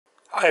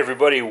Hi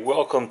everybody,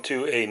 welcome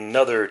to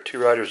another Two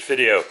Riders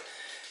video.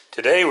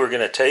 Today we're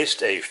going to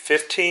taste a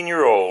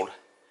 15-year-old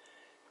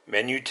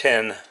Menu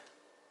 10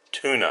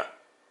 tuna.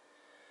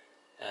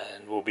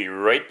 And we'll be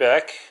right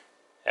back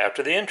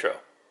after the intro.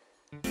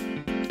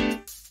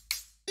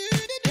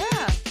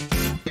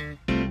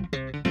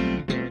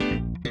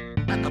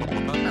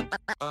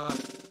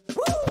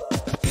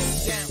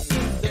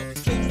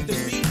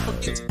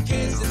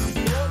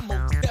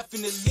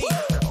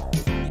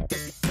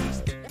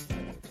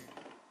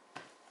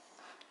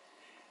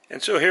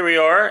 And so here we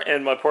are,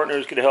 and my partner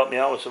is going to help me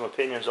out with some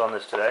opinions on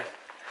this today.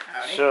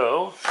 Howdy.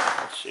 So,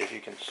 let's see if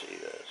you can see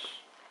this.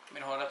 You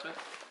mean hold up to it?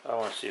 I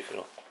want to see if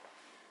it'll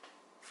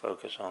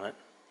focus on it.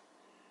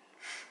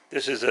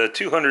 This is the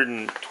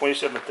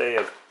 227th day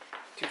of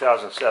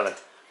 2007.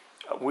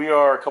 We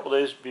are a couple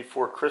days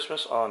before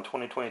Christmas on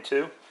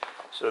 2022.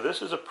 So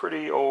this is a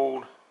pretty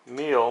old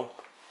meal,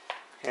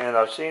 and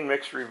I've seen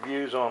mixed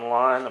reviews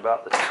online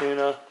about the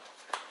tuna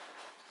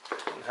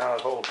and how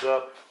it holds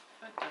up.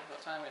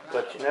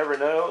 But you never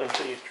know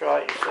until you try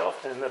it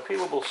yourself. And the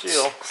peelable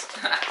seal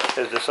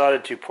has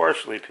decided to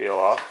partially peel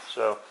off.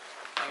 So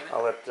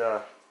I'll let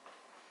the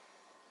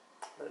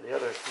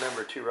other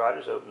member Two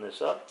Riders open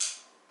this up.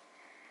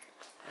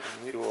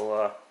 And we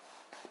will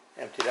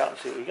empty it out and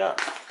see what we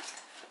got.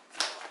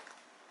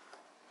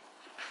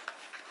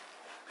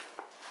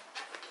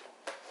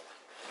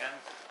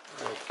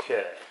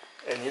 Okay.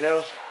 And you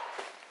know,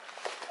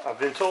 I've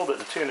been told that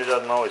the tuna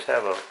doesn't always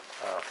have a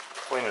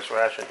flameless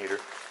ration heater.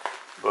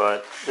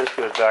 But this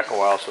goes back a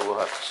while, so we'll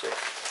have to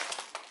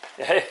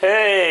see. Hey,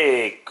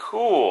 hey,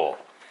 cool.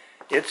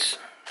 It's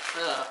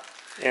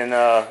in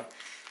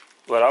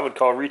what I would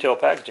call retail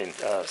packaging.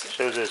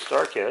 Shows as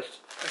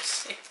StarKist. Let's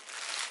see.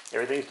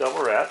 Everything's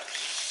double wrapped.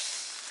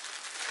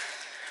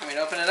 Want me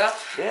to open it up?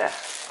 Yeah.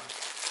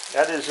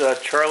 That is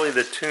Charlie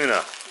the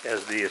Tuna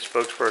as the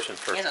spokesperson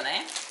for He has a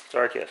name?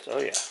 StarKist. Oh,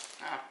 yeah.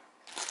 Oh.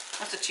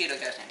 What's the Cheeto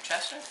guy's name?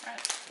 Chester? Right.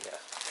 Yeah.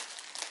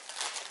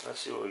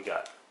 Let's see what we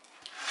got.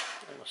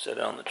 I'm going to set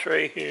it on the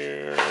tray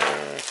here.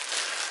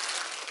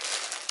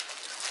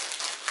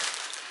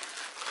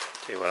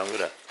 Tell you what, I'm going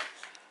to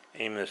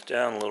aim this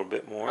down a little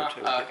bit more. Okay.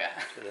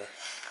 To the...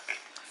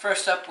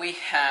 First up, we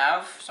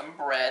have some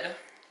bread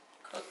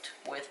cooked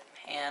with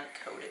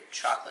pan-coated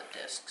chocolate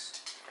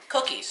discs.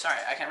 Cookies,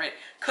 sorry, I can't read.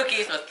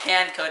 Cookies with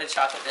pan-coated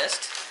chocolate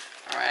discs.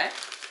 Alright.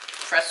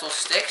 Pretzel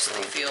sticks,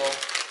 they feel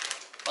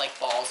like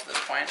balls at this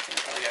point. I think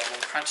they probably got a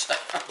little crunch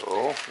stuff.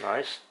 Oh,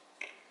 nice.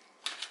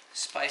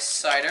 Spiced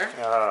cider.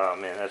 Oh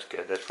man, that's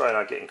good. That's probably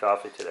not getting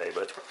coffee today,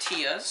 but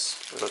tortillas.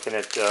 We're looking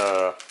at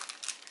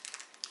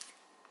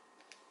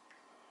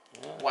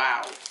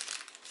Wow.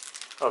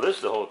 Oh, this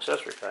is the whole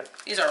accessory pack.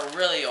 These are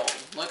really old.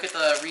 Look at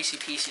the Reese's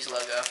Pieces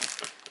logo.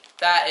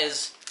 That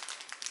is.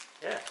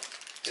 Yeah.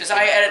 Since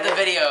I edit the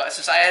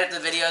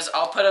videos,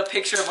 I'll put a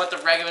picture of what the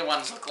regular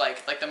ones look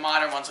like the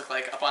modern ones look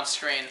like, up on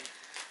screen.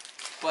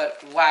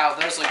 But wow,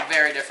 those look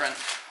very different.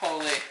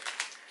 Holy.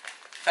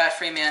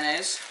 Fat-free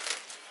mayonnaise.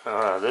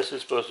 This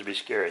is supposed to be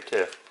scary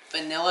too.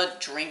 Vanilla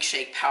drink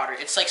shake powder.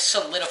 It's like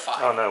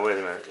solidified. Oh no, wait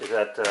a minute. Is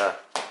that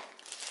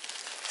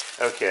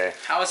okay?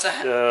 How is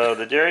that?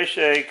 The dairy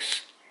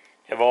shakes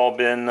have all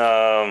been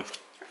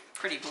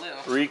pretty blue.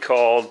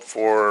 Recalled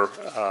for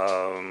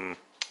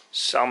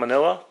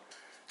salmonella.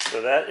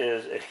 So that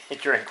is a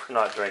drink we're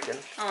not drinking.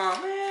 Oh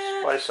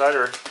man. Spiced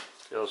cider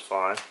feels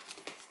fine.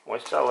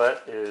 Moist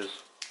towelette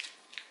is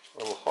a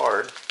little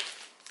hard.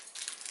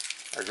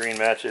 Our green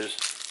matches.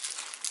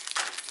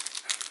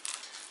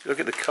 Look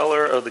at the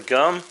color of the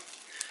gum.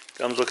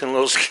 Gum's looking a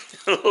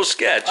little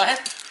sketch.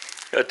 What?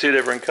 Got two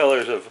different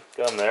colors of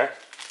gum there.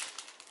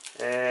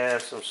 And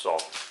some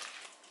salt.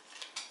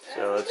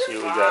 So let's see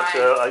what we got.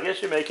 So I guess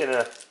you're making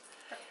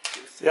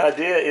the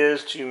idea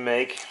is to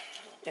make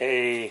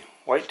a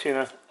white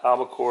tuna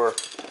albacore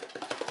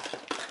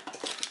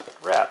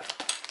wrap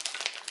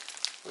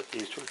with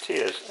these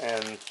tortillas.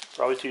 And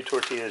probably 2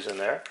 tortillas in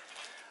there.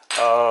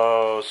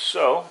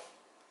 So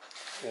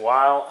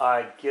while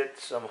I get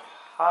some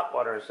hot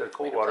water instead of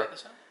cold water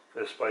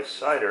for the spiced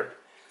cider,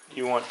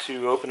 you want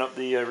to open up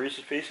the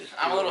Reese's Pieces?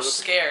 I'm a little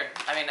scared.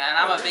 I mean, and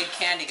I'm a big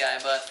candy guy,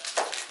 but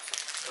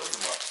Open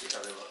them up, see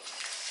how they look.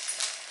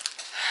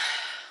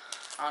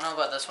 I don't know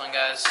about this one,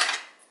 guys.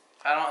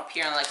 If I don't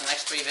appear in like the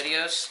next 3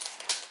 videos,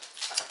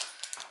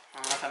 I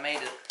don't know if I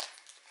made it.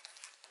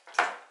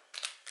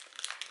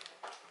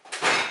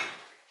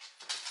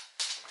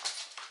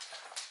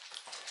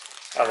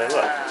 How they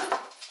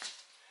look.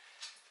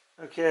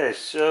 Okay,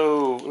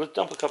 so let's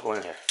dump a couple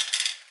in here.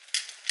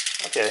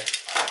 Okay.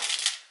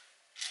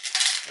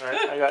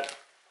 Alright, I got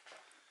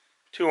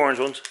 2 orange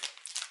ones.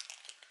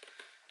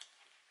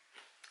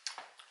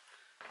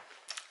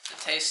 Does it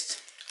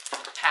taste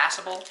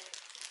passable?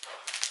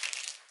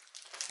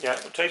 Yeah,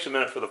 it takes a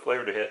minute for the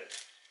flavor to hit.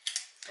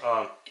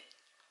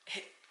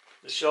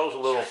 The shell's a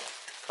little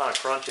kind of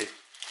crunchy,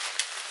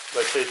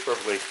 but it tastes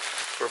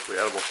perfectly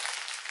edible.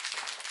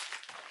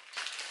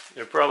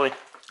 They're probably,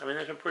 I mean,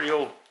 they're some pretty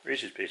old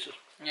Reese's Pieces.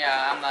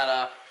 Yeah, I'm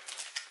not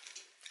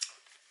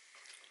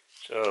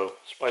So,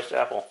 spiced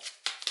apple.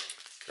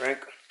 drink.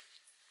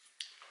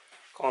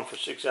 Calling for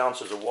 6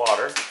 ounces of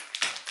water.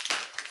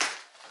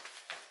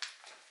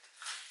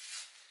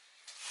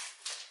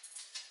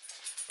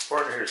 My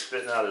partner here is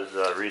spitting out his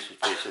Reese's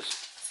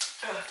Pieces.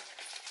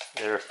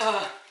 There.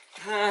 Oh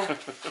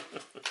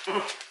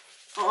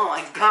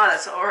my god,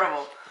 that's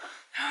horrible.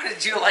 How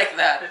did you like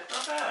that?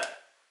 It's not bad.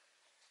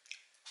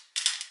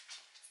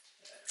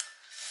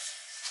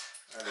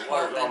 The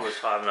water's almost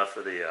hot enough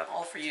for the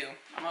all for you.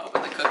 I'm gonna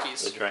open the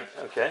cookies. the drink.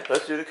 Okay,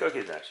 let's do the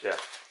cookies next. Yeah.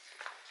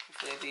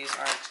 Hopefully these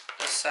aren't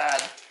as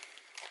sad.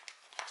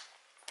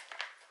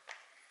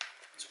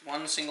 It's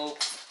one single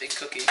big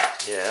cookie.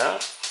 Yeah.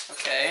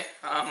 Okay.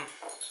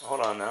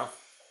 Hold on now.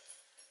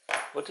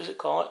 What does it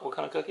call it? What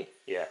kind of cookie?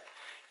 Yeah.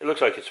 It looks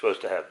like it's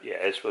supposed to have.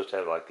 Yeah, it's supposed to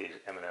have like these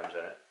M&Ms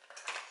in it.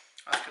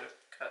 I was gonna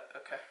cut.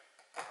 Okay.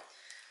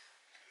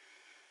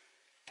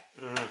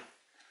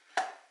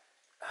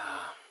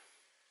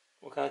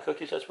 What kind of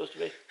cookie is that supposed to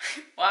be?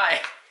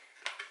 Why?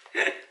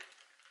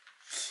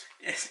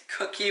 It's a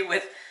cookie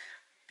with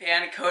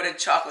pan-coated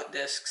chocolate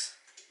discs.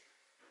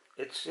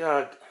 It's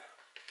it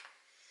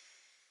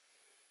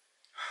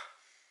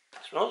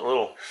smells a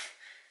little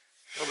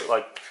bit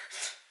like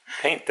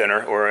paint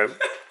thinner or a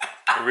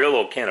real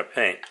little can of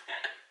paint.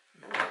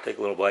 I'll take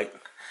a little bite.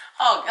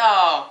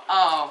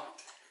 Oh.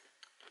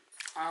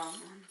 I'm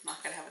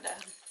not gonna have a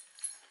dad.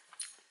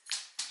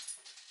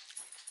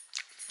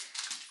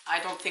 I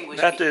don't think we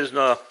should. That is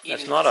no.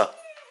 That's not a.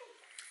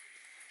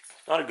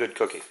 It's not a good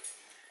cookie.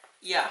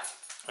 Yeah.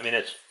 I mean,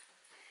 it's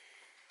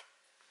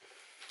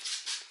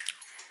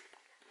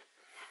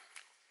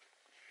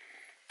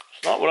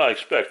not what I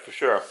expect for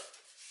sure.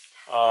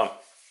 Kind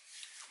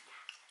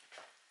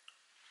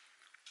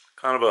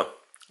of a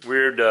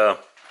weird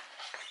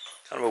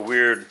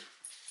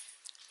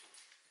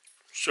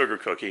sugar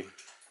cookie.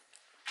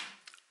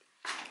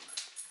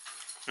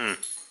 I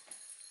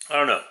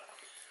don't know.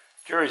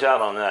 Jury's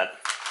out on that.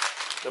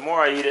 The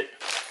more I eat it,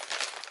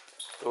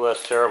 the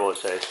less terrible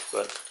it tastes.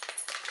 But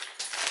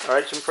all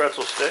right, some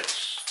pretzel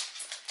sticks.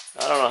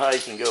 I don't know how you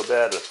can go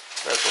bad with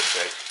pretzel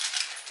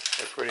sticks.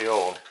 They're pretty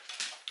old.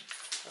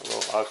 A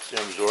little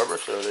oxygen absorber,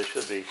 so they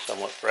should be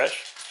somewhat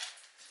fresh.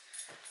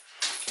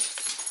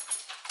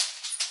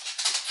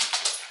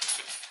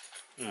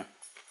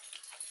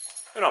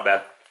 They're not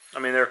bad. I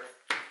mean,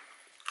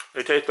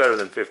 they taste better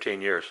than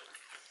 15 years.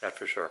 That's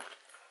for sure.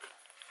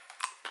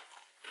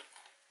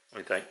 What do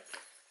you think?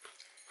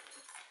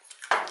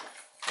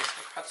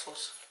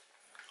 Pretzels.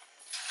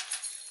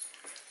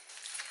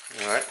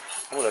 All right.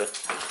 I'm gonna,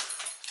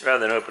 rather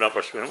than open up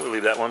our spoon, we'll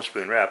leave that one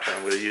spoon wrapped, and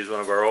I'm going to use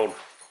one of our old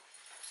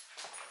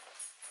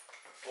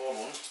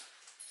ones.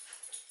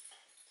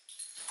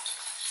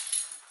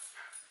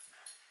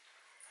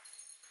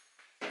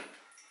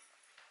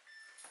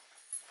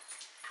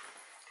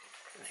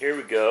 And here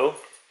we go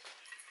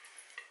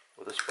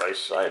with a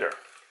spiced cider.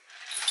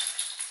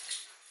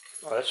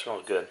 Oh, that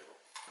smells good.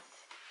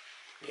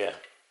 Yeah.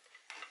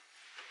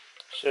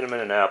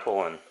 Cinnamon and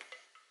apple, and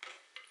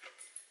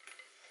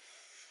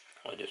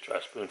I'll just try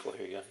a spoonful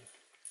here. You got it?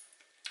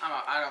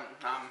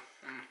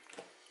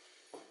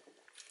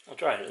 I'll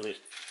try it at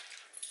least.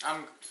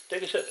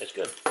 Take a sip. It's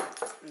good.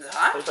 Is it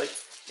hot? It's like,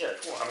 yeah,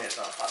 it's warm. I mean, it's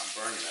not hot and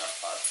burning out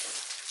hot, but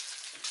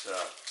it's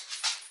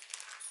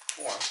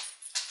warm.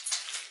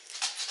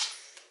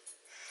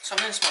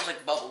 Something smells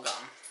like bubble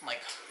gum,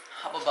 like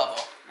Hubba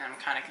Bubble, and I'm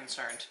kind of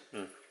concerned.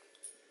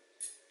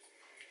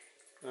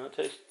 No, it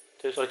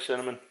tastes like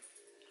cinnamon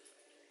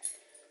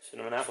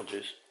apple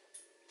juice.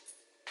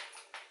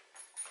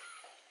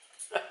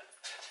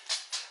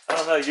 I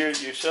don't know. You're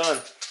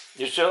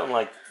showing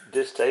like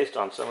distaste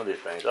on some of these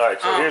things. All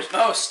right, so here's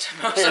most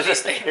of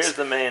these things. Here's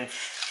the main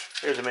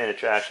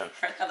attraction.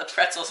 Right now the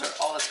pretzels are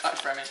all that's fun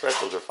for me.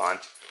 Pretzels are fine.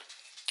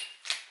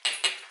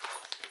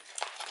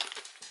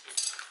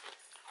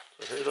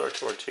 So here's our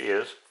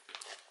tortillas,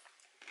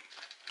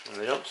 and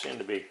they don't seem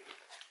to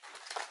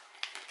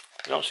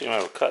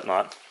have a cut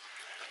knot.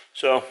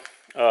 So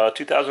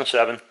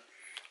 2007,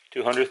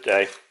 200th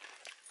day.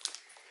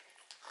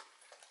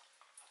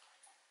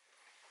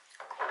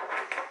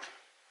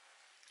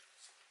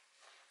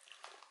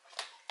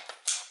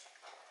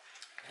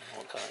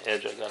 What kind of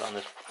edge I got on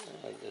this?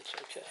 It's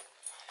okay.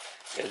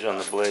 Edge on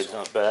the blade's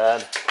not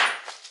bad.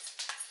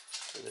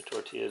 What do the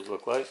tortillas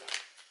look like?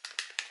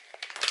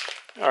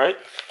 All right,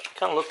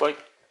 kind of look like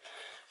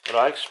what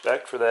I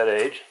expect for that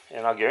age,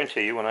 and I'll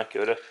guarantee you when I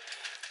go to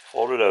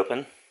fold it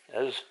open,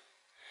 as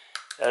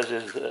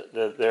is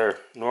their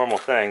normal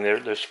thing,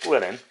 they're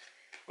splitting.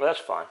 Well, that's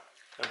fine,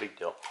 no big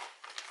deal.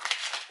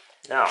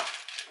 Now,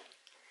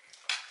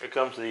 here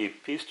comes the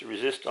piece de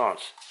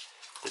resistance.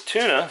 The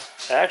tuna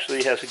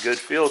actually has a good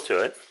feel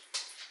to it.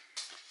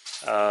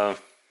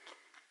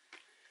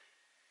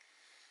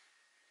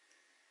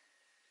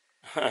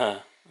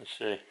 Let's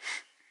see.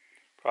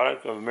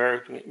 Product of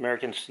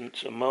American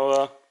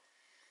Samoa.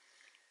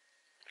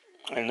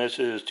 And this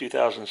is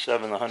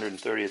 2007, the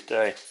 130th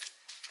day.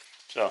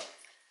 So,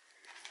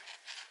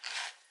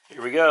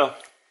 here we go.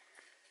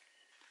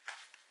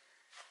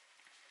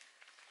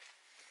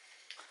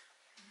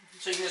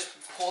 So you can just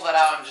pull that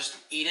out and just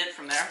eat it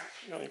from there?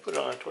 You know, you put it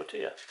on a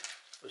tortilla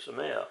with some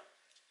mayo.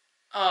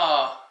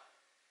 Oh.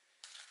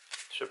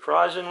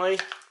 Surprisingly,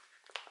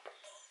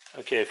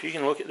 okay, if you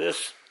can look at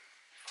this,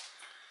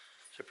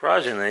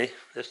 surprisingly,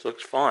 this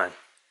looks fine.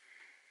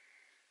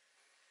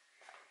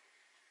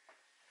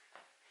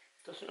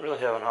 Doesn't really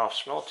have an off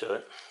smell to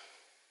it.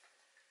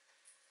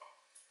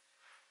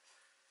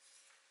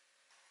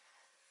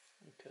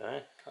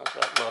 Okay, how's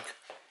that look?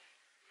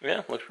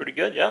 Yeah, looks pretty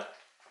good, yeah?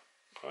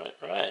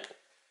 Right.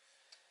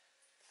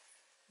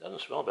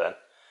 Doesn't smell bad.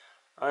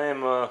 I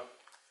am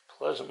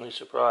pleasantly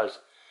surprised.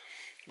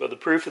 But the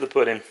proof of the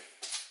pudding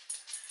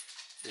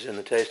is in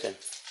the tasting.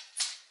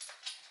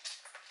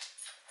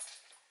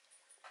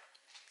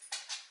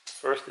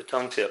 First, the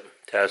tongue tip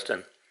test,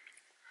 and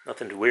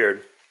nothing too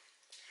weird.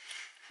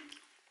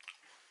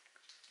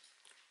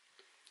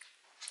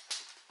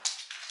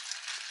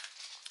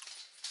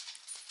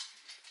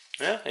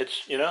 Yeah,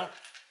 it's, you know,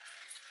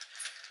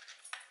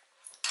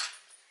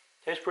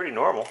 tastes pretty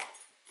normal.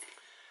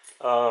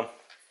 The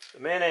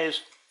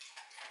mayonnaise,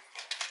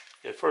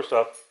 yeah, first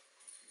off,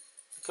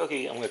 the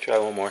cookie, I'm going to try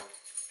one more.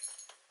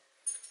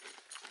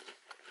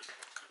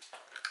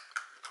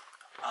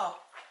 Oh.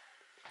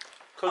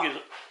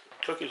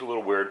 Cookie's a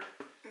little weird.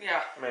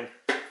 Yeah. I mean,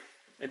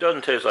 it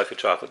doesn't taste like a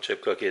chocolate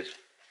chip cookie.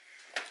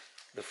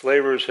 The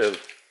flavors have...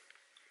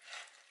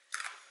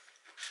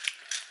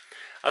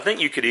 I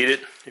think you could eat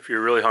it if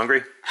you're really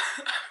hungry.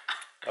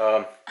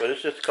 But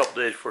it's just a couple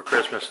days before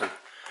Christmas, and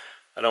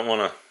I don't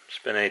want to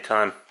spend any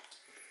time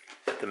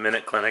at the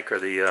minute clinic or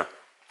the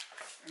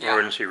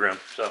emergency room.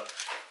 So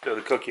throw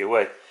the cookie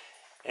away.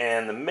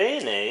 And the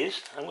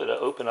mayonnaise, I'm going to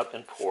open up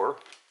and pour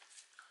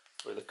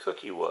where the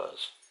cookie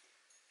was.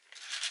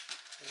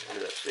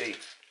 Let's see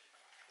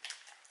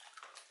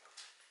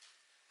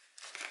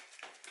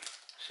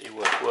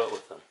what's what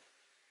with them.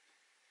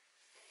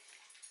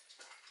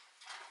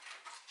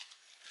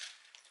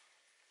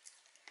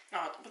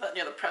 Oh, put that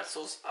near the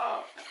pretzels.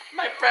 Oh,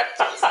 my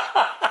pretzels.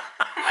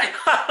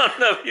 I don't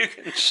know if you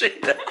can see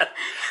that.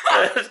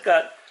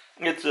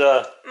 It's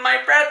my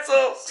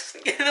pretzels.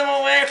 Get them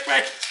away from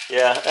me.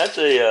 Yeah, that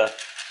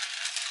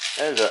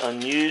is an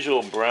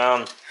unusual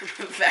brown.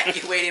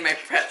 Evacuating my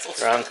pretzels.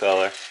 Brown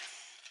color.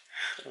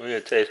 We're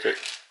gonna taste it.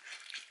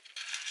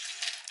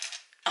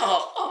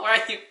 Oh, where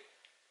are you?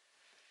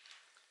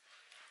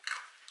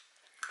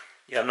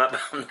 Yeah, I'm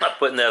not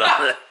putting that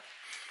on the.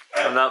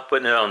 I'm not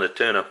putting it on the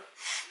tuna.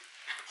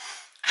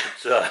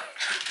 It's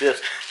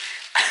this.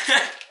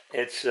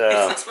 It's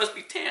not supposed to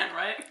be tan,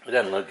 right? It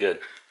doesn't look good.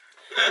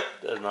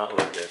 It does not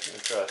look good. Let me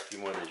try a few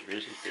more of these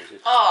Reese's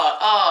Pieces.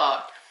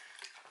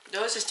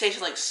 Those just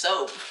taste like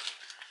soap.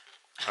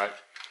 All right,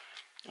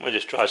 I'm gonna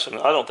just try some.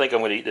 I don't think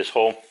I'm gonna eat this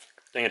whole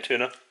thing of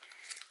tuna.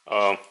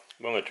 I'm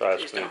gonna try a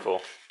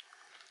spoonful.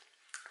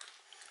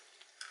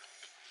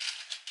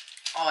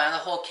 Oh, and the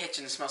whole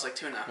kitchen smells like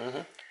tuna.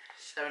 Mm-hmm.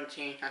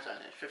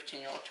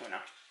 15-year-old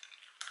tuna.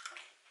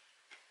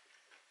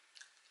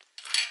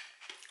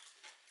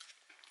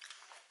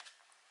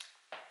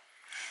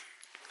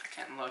 I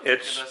can't look. Give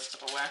that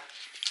stuff away.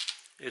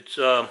 It's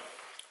I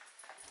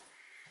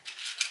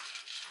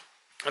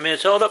mean,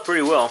 it's held up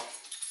pretty well.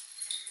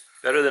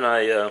 Better than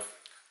I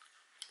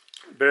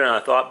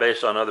thought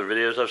based on other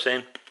videos I've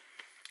seen.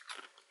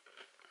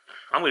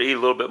 I'm going to eat a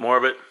little bit more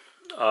of it,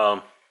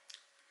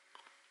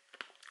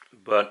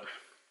 but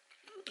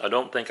I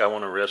don't think I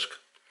want to risk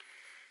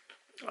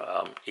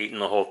eating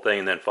the whole thing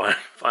and then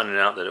finding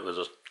out that it was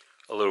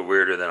a little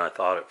weirder than I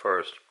thought at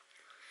first.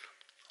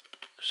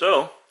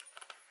 So,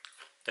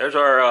 there's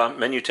our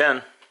menu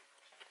 10,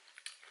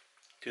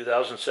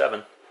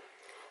 2007.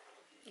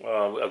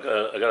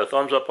 I got a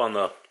thumbs up on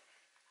the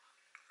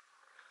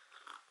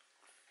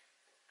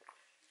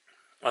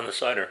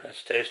cider.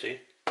 That's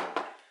tasty.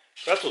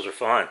 Pretzels are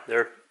fine.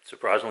 They're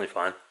surprisingly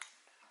fine.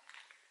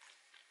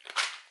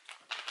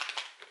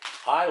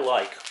 I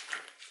like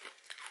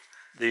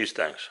these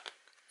things.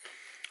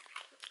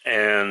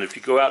 And if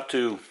you go out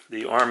to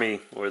the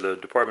Army or the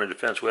Department of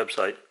Defense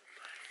website,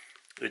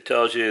 it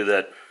tells you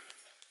that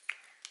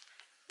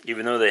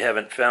even though they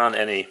haven't found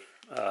any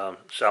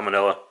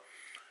salmonella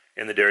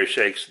in the dairy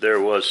shakes, there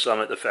was some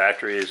at the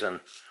factories,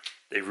 and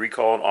they've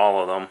recalled all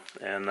of them.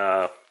 And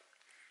I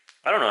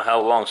don't know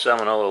how long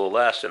salmonella will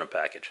last in a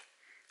package.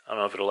 I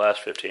don't know if it'll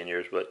last 15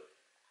 years, but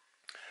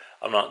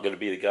I'm not going to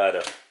be the guy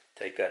to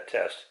take that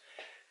test.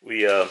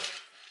 We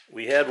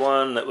had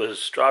one that was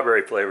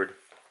strawberry flavored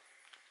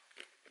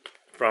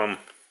from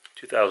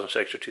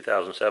 2006 or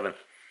 2007.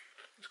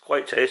 It's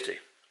quite tasty,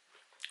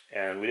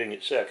 and we didn't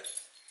get sick.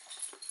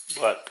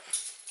 But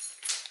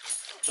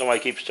somebody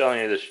keeps telling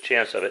you there's a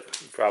chance of it.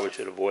 You probably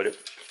should avoid it.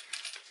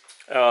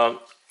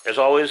 As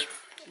always,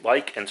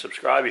 like and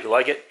subscribe if you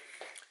like it.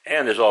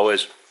 And as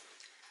always,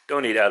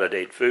 don't eat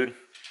out-of-date food.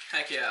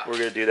 Heck yeah. We're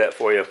going to do that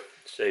for you.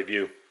 Save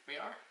you. We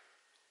are?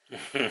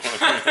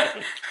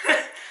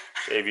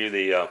 Save you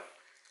the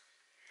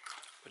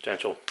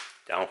potential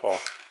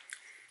downfall.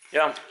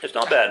 Yeah, it's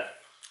not bad.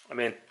 I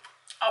mean...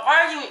 Oh,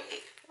 why are you...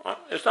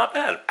 It's not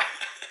bad.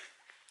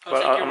 I'll But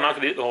take your I'm not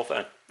word. going to eat the whole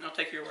thing. I'll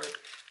take your word.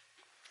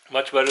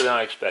 Much better than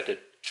I expected.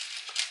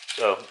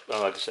 So,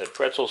 like I said,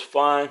 pretzels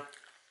fine,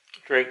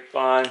 drink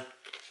fine,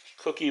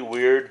 cookie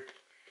weird,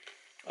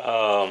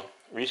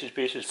 Reese's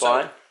Pieces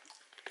fine,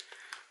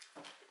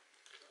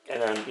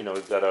 and then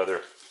we've got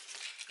other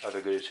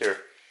goodies here.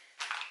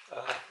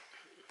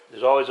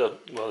 There's always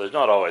there's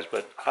not always,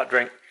 but hot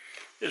drink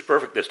is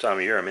perfect this time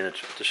of year. I mean,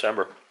 it's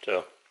December,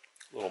 so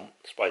a little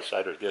spice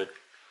cider is good.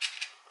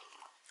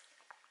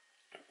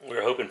 We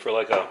were hoping for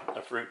like a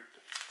fruit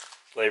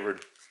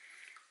flavored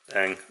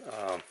thing.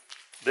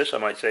 This I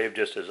might save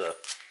just as a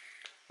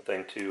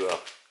thing to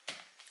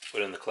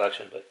put in the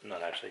collection, but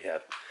not actually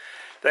have.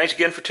 Thanks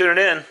again for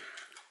tuning in.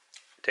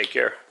 Take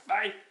care.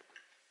 Bye.